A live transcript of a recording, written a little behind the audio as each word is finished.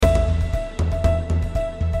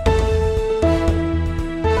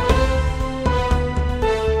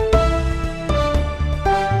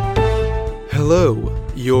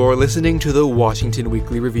You're listening to the Washington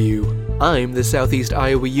Weekly Review. I'm the Southeast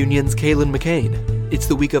Iowa Union's Kaylin McCain. It's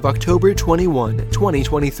the week of October 21,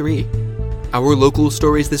 2023. Our local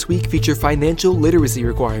stories this week feature financial literacy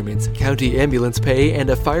requirements, county ambulance pay, and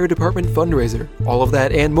a fire department fundraiser. All of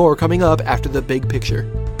that and more coming up after the big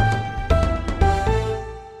picture.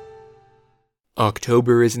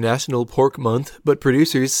 October is National Pork Month, but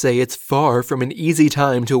producers say it's far from an easy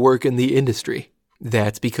time to work in the industry.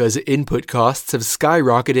 That's because input costs have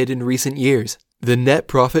skyrocketed in recent years. The net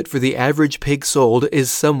profit for the average pig sold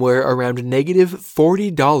is somewhere around negative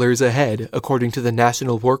 $40 a head, according to the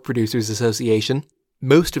National Pork Producers Association.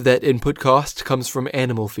 Most of that input cost comes from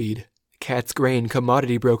animal feed. Cat's Grain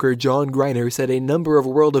commodity broker John Greiner said a number of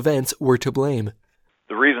world events were to blame.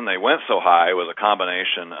 The reason they went so high was a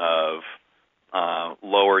combination of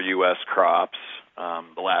lower U.S. crops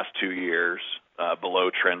the last 2 years,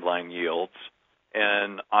 below trendline yields,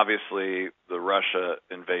 and obviously the Russia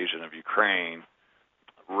invasion of Ukraine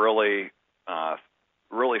really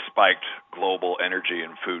spiked global energy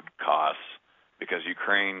and food costs because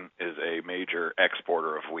Ukraine is a major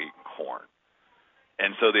exporter of wheat and corn.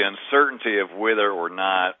 And so the uncertainty of whether or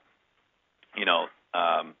not,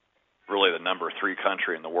 really the number 3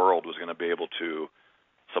 country in the world was going to be able to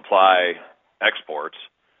supply exports,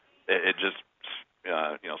 it just,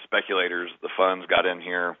 speculators, the funds got in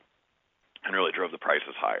here and really drove the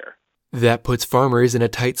prices higher. That puts farmers in a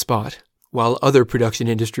tight spot. While other production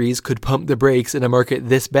industries could pump the brakes in a market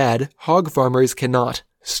this bad, hog farmers cannot.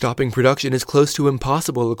 Stopping production is close to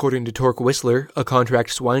impossible, according to Torque Whistler, a contract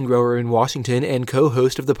swine grower in Washington and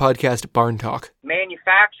co-host of the podcast Barn Talk.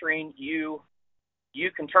 Manufacturing, you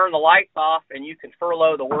can turn the lights off and you can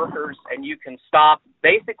furlough the workers and you can stop.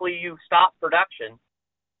 Basically, you stop production,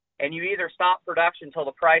 and you either stop production until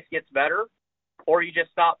the price gets better, or you just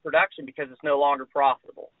stop production because it's no longer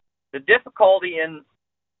profitable. The difficulty in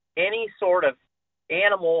any sort of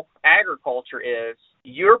animal agriculture is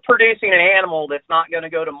you're producing an animal that's not going to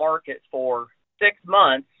go to market for 6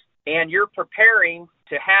 months, and you're preparing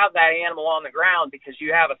to have that animal on the ground because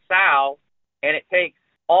you have a sow, and it takes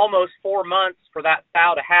almost 4 months for that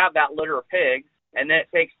sow to have that litter of pigs, and then it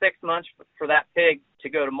takes 6 months for that pig to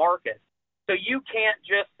go to market. So you can't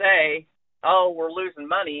just say, oh, we're losing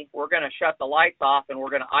money, we're going to shut the lights off and we're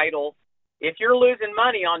going to idle. If you're losing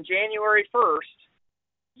money on January 1st,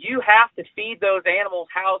 you have to feed those animals,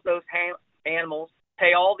 house those animals,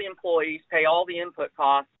 pay all the employees, pay all the input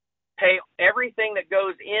costs, pay everything that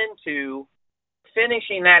goes into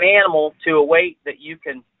finishing that animal to a weight that you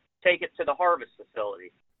can take it to the harvest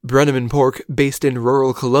facility. Brenneman Pork, based in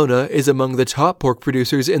rural Kelowna, is among the top pork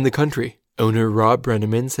producers in the country. Owner Rob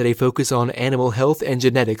Brenneman said a focus on animal health and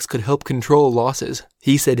genetics could help control losses.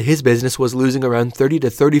 He said his business was losing around $30 to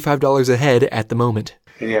 $35 a head at the moment.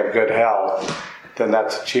 And you have good health, then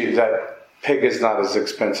that's cheap. That pig is not as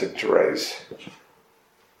expensive to raise.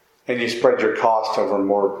 And you spread your cost over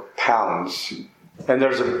more pounds. And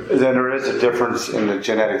there is a difference in the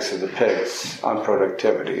genetics of the pigs on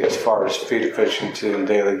productivity as far as feed efficiency and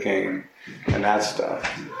daily gain and that stuff.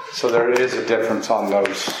 So there is a difference on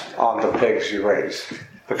the pigs you raise.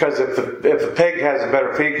 Because if the pig has a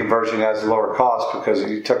better feed conversion, it has a lower cost because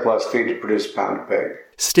you took less feed to produce a pound of pig.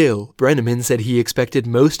 Still, Brenneman said he expected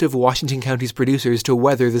most of Washington County's producers to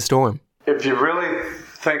weather the storm. If you really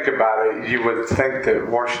think about it, you would think that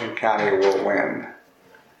Washington County will win.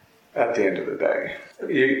 At the end of the day,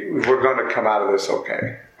 we're going to come out of this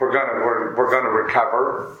okay. We're going to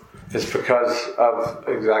recover. It's because of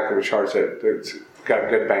exactly what Charles said. It's got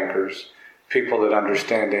good bankers, people that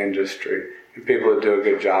understand the industry, and people that do a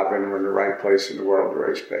good job, and we're in the right place in the world to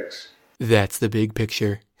raise pigs. That's the big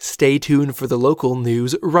picture. Stay tuned for the local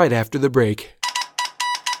news right after the break.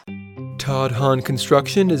 Todd Hahn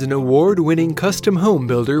Construction is an award-winning custom home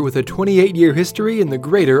builder with a 28-year history in the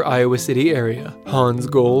greater Iowa City area. Hahn's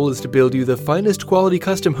goal is to build you the finest quality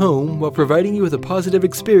custom home while providing you with a positive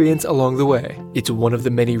experience along the way. It's one of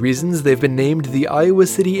the many reasons they've been named the Iowa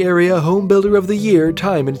City Area Home Builder of the Year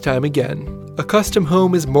time and time again. A custom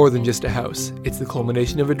home is more than just a house. It's the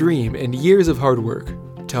culmination of a dream and years of hard work.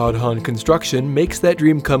 Todd Hahn Construction makes that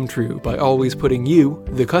dream come true by always putting you,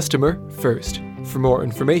 the customer, first. For more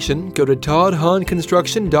information, go to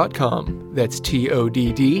toddhahnconstruction.com. That's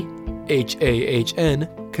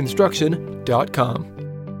TODDHAHN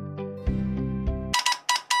construction.com.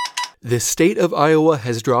 The state of Iowa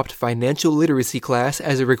has dropped financial literacy class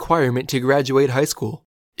as a requirement to graduate high school.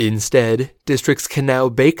 Instead, districts can now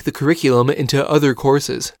bake the curriculum into other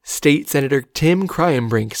courses. State Senator Tim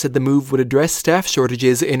Kryenbrink said the move would address staff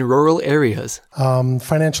shortages in rural areas.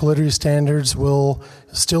 Financial literacy standards will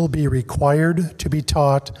still be required to be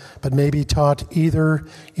taught, but may be taught either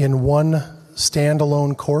in one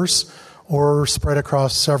standalone course or spread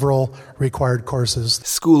across several required courses.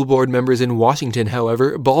 School board members in Washington,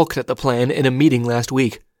 however, balked at the plan in a meeting last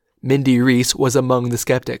week. Mindy Reese was among the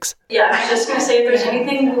skeptics. Yeah, I'm just going to say if there's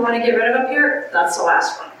anything we want to get rid of up here, that's the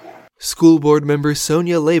last one. School board member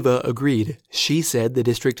Sonia Leyva agreed. She said the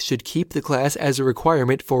district should keep the class as a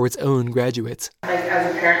requirement for its own graduates. Like,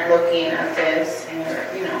 as a parent looking at this and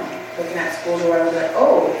looking at schools or whatever, like,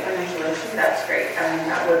 oh, financial literacy, that's great. I mean,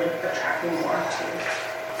 that would attract me more too.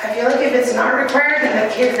 I feel like if it's not required, then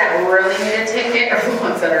the kids that really need a ticket are the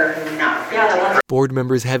ones that are not. Board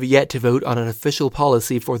members have yet to vote on an official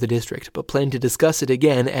policy for the district, but plan to discuss it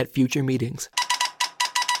again at future meetings.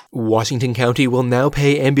 Washington County will now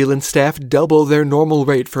pay ambulance staff double their normal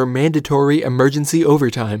rate for mandatory emergency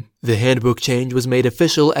overtime. The handbook change was made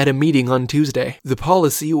official at a meeting on Tuesday. The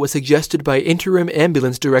policy was suggested by interim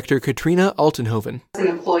ambulance director Katrina Altenhoven. The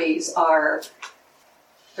employees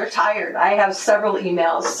they're tired. I have several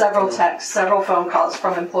emails, several texts, several phone calls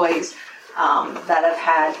from employees that have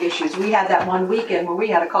had issues. We had that one weekend where we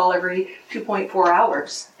had a call every 2.4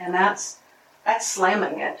 hours, and that's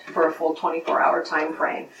slamming it for a full 24-hour time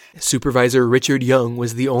frame. Supervisor Richard Young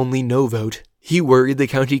was the only no vote. He worried the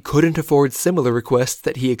county couldn't afford similar requests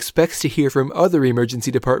that he expects to hear from other emergency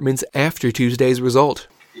departments after Tuesday's result.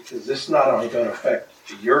 Because this is not only going to affect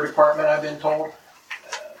your department, I've been told.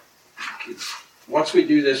 Once we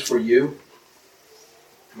do this for you,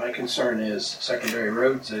 my concern is secondary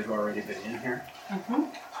roads. They've already been in here. Mm-hmm.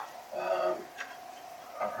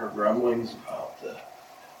 I've heard rumblings about the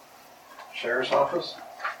sheriff's office.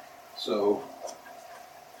 So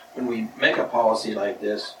when we make a policy like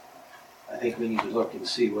this, I think we need to look and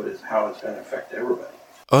see how it's going to affect everybody.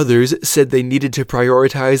 Others said they needed to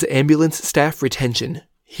prioritize ambulance staff retention.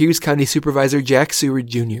 Here's County Supervisor Jack Seward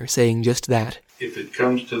Jr. saying just that. If it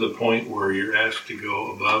comes to the point where you're asked to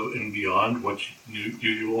go above and beyond what's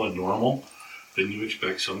usual and normal, then you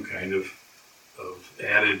expect some kind of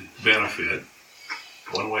added benefit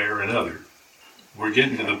one way or another. We're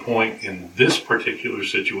getting to the point in this particular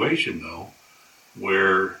situation, though,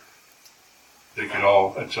 where they could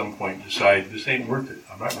all at some point decide this ain't worth it.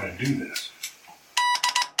 I'm not going to do this.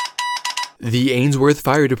 The Ainsworth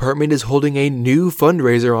Fire Department is holding a new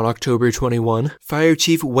fundraiser on October 21. Fire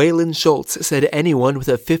Chief Waylon Schultz said anyone with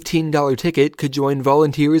a $15 ticket could join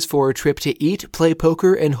volunteers for a trip to eat, play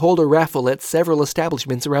poker, and hold a raffle at several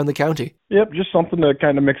establishments around the county. Yep, just something to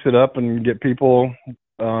kind of mix it up and get people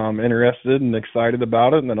interested and excited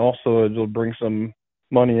about it, and then also it'll bring some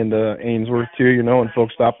money into Ainsworth too, and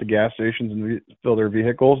folks stop at the gas stations and fill their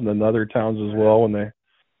vehicles, and then other towns as well when they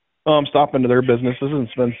stop into their businesses and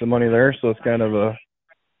spend some money there. So it's kind of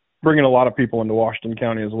bringing a lot of people into Washington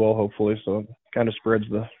County as well, hopefully. So it kind of spreads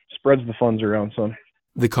the funds around some.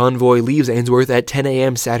 The convoy leaves Ainsworth at 10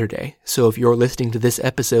 a.m. Saturday, so if you're listening to this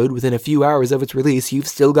episode within a few hours of its release, you've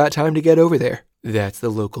still got time to get over there. That's the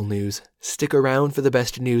local news. Stick around for the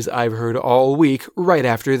best news I've heard all week right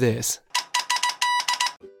after this.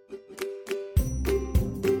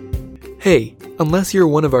 Hey, unless you're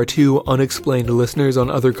one of our 2 unexplained listeners on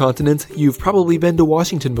other continents, you've probably been to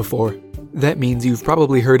Washington before. That means you've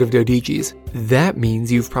probably heard of Dodici's. That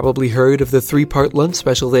means you've probably heard of the 3-part lunch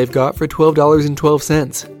special they've got for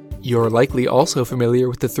 $12.12. You're likely also familiar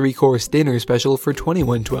with the 3-course dinner special for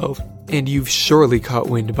 $21.12. And you've surely caught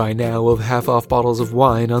wind by now of half-off bottles of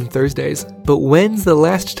wine on Thursdays. But when's the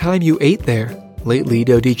last time you ate there? Lately,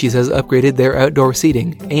 Dodici's has upgraded their outdoor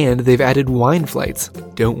seating, and they've added wine flights.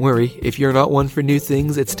 Don't worry, if you're not one for new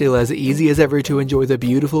things, it's still as easy as ever to enjoy the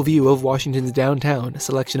beautiful view of Washington's downtown, a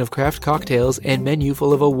selection of craft cocktails, and menu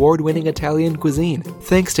full of award-winning Italian cuisine.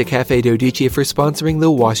 Thanks to Cafe Dodici for sponsoring the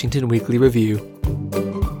Washington Weekly Review.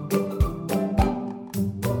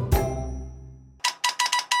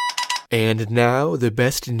 And now, the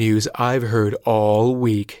best news I've heard all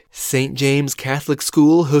week. St. James Catholic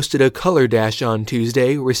School hosted a color dash on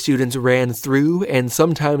Tuesday where students ran through and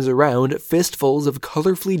sometimes around fistfuls of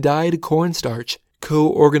colorfully dyed cornstarch.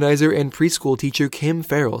 Co-organizer and preschool teacher Kim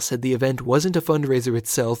Farrell said the event wasn't a fundraiser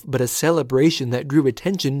itself, but a celebration that drew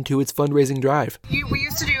attention to its fundraising drive. We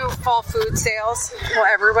used to do fall food sales. Well,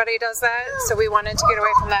 everybody does that, so we wanted to get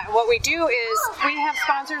away from that. What we do is we have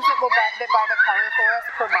sponsors that buy the color for us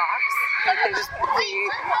per box.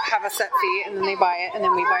 We have a set fee, and then they buy it, and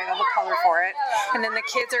then we buy all the color for it. And then the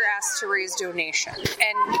kids are asked to raise donation.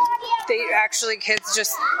 And kids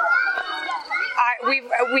just... We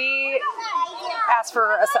asked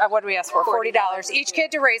for, what did we ask for? $40. Each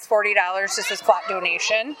kid to raise $40 just as flat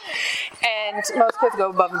donation, and most kids go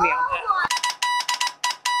above and beyond that.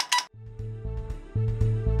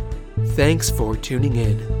 Thanks for tuning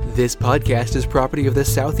in. This podcast is property of the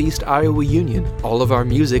Southeast Iowa Union. All of our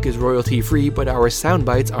music is royalty-free, but our sound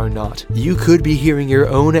bites are not. You could be hearing your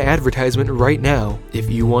own advertisement right now.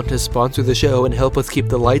 If you want to sponsor the show and help us keep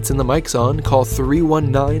the lights and the mics on, call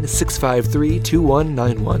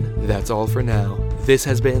 319-653-2191. That's all for now. This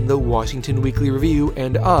has been the Washington Weekly Review,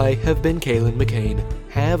 and I have been Kaylin McCain.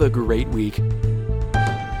 Have a great week.